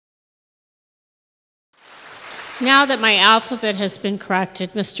Now that my alphabet has been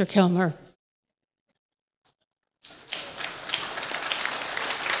corrected, Mr. Kilmer.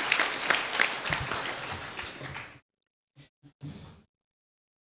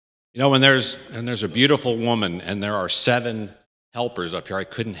 You know, when there's a beautiful woman and there are 7 helpers up here, I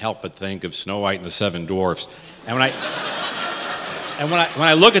couldn't help but think of Snow White and the 7 Dwarfs. And when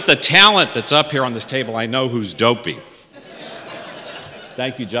I look at the talent that's up here on this table, I know who's dopey.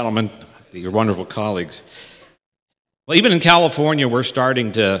 Thank you, gentlemen, your wonderful colleagues. Well, even in California, we're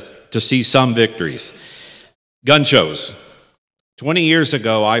starting to see some victories. Gun shows. 20 years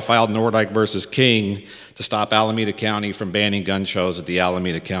ago, I filed Nordyke versus King to stop Alameda County from banning gun shows at the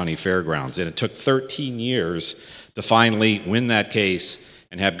Alameda County Fairgrounds. And it took 13 years to finally win that case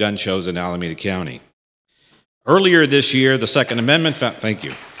and have gun shows in Alameda County. Earlier this year, the Second Amendment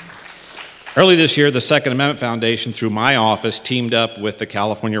Foundation, through my office, teamed up with the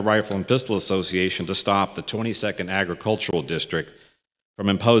California Rifle and Pistol Association to stop the 22nd Agricultural District from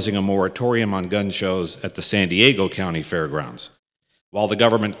imposing a moratorium on gun shows at the San Diego County Fairgrounds. While the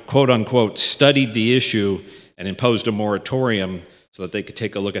government, quote-unquote, studied the issue and imposed a moratorium so that they could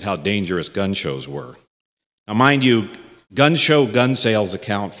take a look at how dangerous gun shows were. Now, mind you, gun sales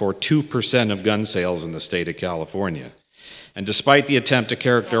account for 2% of gun sales in the state of California. And despite the attempt to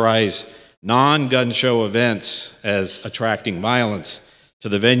characterize non-gun show events as attracting violence to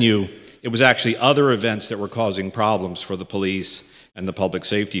the venue, it was actually other events that were causing problems for the police and the public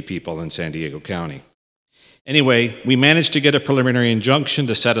safety people in San Diego County. Anyway, we managed to get a preliminary injunction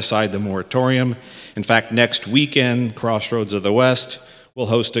to set aside the moratorium. In fact, next weekend, Crossroads of the West will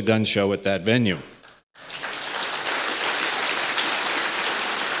host a gun show at that venue.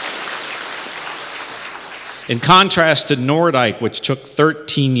 In contrast to Nordyke, which took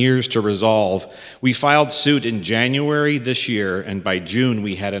 13 years to resolve, we filed suit in January this year, and by June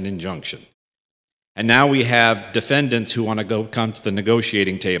we had an injunction. And now we have defendants who want to come to the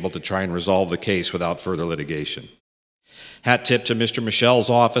negotiating table to try and resolve the case without further litigation. Hat tip to Mr. Michel's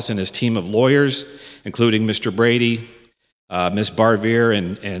office and his team of lawyers, including Mr. Brady, Ms. Barvier,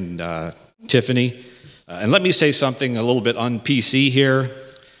 and Tiffany. And let me say something a little bit un-PC here.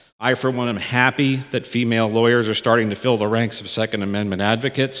 I, for one, am happy that female lawyers are starting to fill the ranks of Second Amendment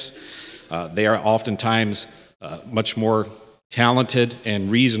advocates. They are oftentimes much more talented and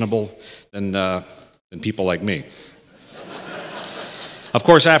reasonable than people like me. Of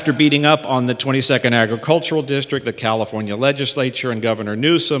course, after beating up on the 22nd Agricultural District, the California legislature and Governor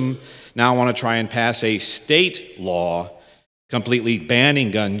Newsom now want to try and pass a state law completely banning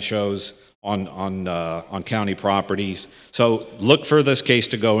gun shows on county properties. So look for this case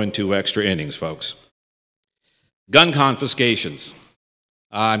to go into extra innings, folks. Gun confiscations.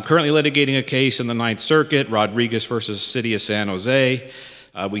 I'm currently litigating a case in the Ninth Circuit, Rodriguez versus City of San Jose.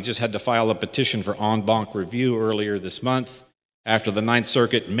 We just had to file a petition for en banc review earlier this month after the Ninth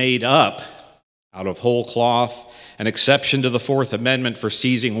Circuit made up, out of whole cloth, an exception to the Fourth Amendment for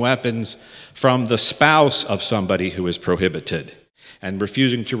seizing weapons from the spouse of somebody who is prohibited and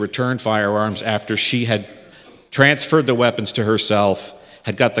refusing to return firearms after she had transferred the weapons to herself,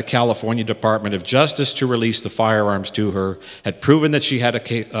 had got the California Department of Justice to release the firearms to her, had proven that she had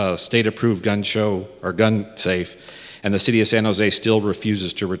a state-approved gun show or gun safe, and the City of San Jose still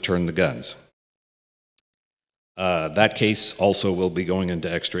refuses to return the guns. That case also will be going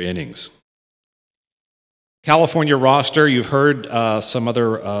into extra innings. California roster, you've heard some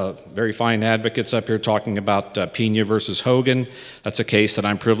other very fine advocates up here talking about Pena versus Hogan. That's a case that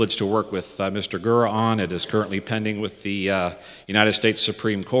I'm privileged to work with Mr. Gura on. It is currently pending with the United States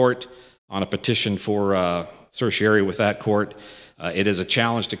Supreme Court on a petition for certiorari with that court. It is a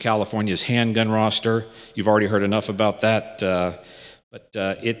challenge to California's handgun roster. You've already heard enough about that, but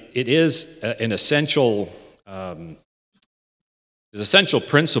it is an essential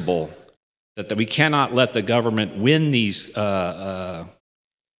principle that we cannot let the government win these the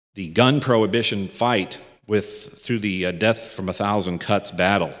gun prohibition fight through the death from 1,000 cuts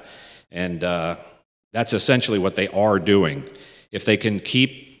battle, and that's essentially what they are doing. If they can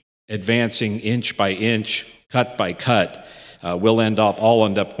keep advancing inch by inch, cut by cut, we'll all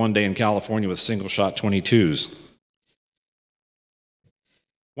end up one day in California with single-shot 22s.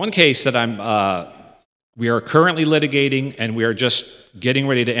 One case that we are currently litigating, and we are just getting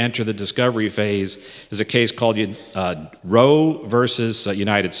ready to enter the discovery phase, is a case called Roe versus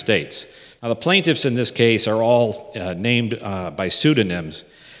United States. Now, the plaintiffs in this case are all named by pseudonyms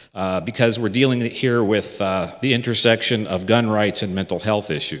because we're dealing here with the intersection of gun rights and mental health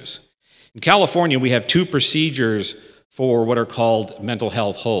issues. In California, we have 2 procedures for what are called mental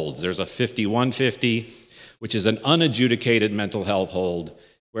health holds. There's a 5150, which is an unadjudicated mental health hold,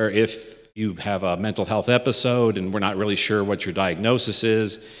 where if you have a mental health episode and we're not really sure what your diagnosis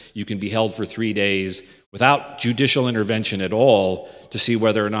is, you can be held for 3 days without judicial intervention at all to see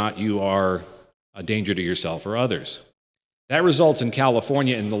whether or not you are a danger to yourself or others. That results in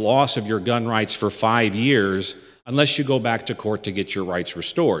California in the loss of your gun rights for 5 years unless you go back to court to get your rights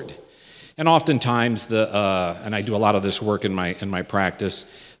restored. And oftentimes, and I do a lot of this work in my practice,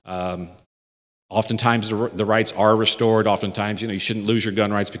 oftentimes the rights are restored. Oftentimes, you shouldn't lose your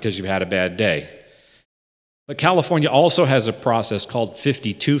gun rights because you've had a bad day. But California also has a process called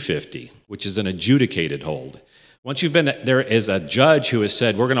 5250, which is an adjudicated hold. Once you've been, there is a judge who has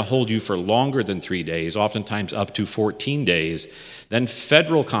said, we're going to hold you for longer than 3 days, oftentimes up to 14 days, then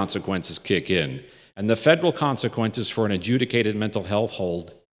federal consequences kick in. And the federal consequences for an adjudicated mental health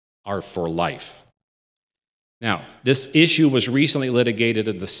hold are for life. Now, this issue was recently litigated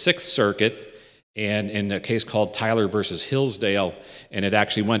in the Sixth Circuit, and in a case called Tyler versus Hillsdale, and it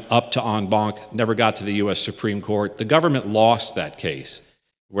actually went up to en banc, never got to the U.S. Supreme Court. The government lost that case,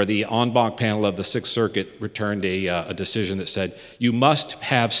 where the en banc panel of the Sixth Circuit returned a decision that said, you must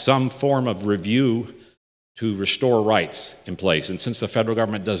have some form of review to restore rights in place. And since the federal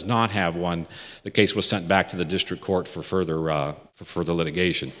government does not have one, the case was sent back to the district court for further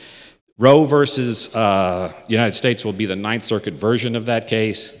litigation. Roe versus United States will be the Ninth Circuit version of that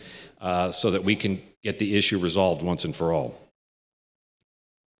case, so that we can get the issue resolved once and for all.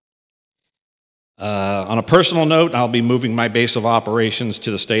 On a personal note, I'll be moving my base of operations to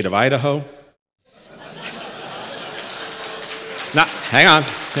the state of Idaho. Hang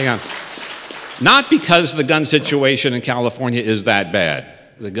on. Not because the gun situation in California is that bad.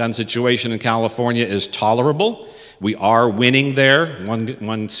 The gun situation in California is tolerable. We are winning there,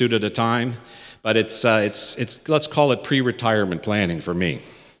 one suit at a time, but it's let's call it pre-retirement planning for me.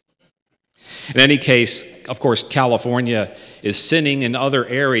 In any case, of course, California is sinning in other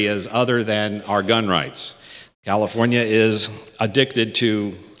areas other than our gun rights. California is addicted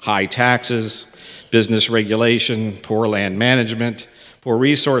to high taxes, business regulation, poor land management, poor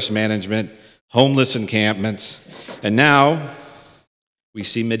resource management, homeless encampments, and now we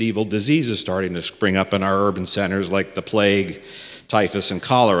see medieval diseases starting to spring up in our urban centers like the plague, typhus, and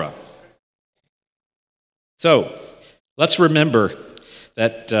cholera. So let's remember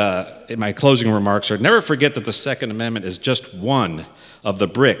that in my closing remarks, never forget that the Second Amendment is just one of the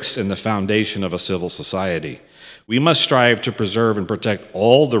bricks in the foundation of a civil society. We must strive to preserve and protect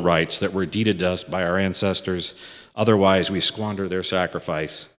all the rights that were deeded to us by our ancestors. Otherwise, we squander their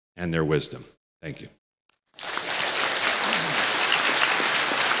sacrifice and their wisdom. Thank you.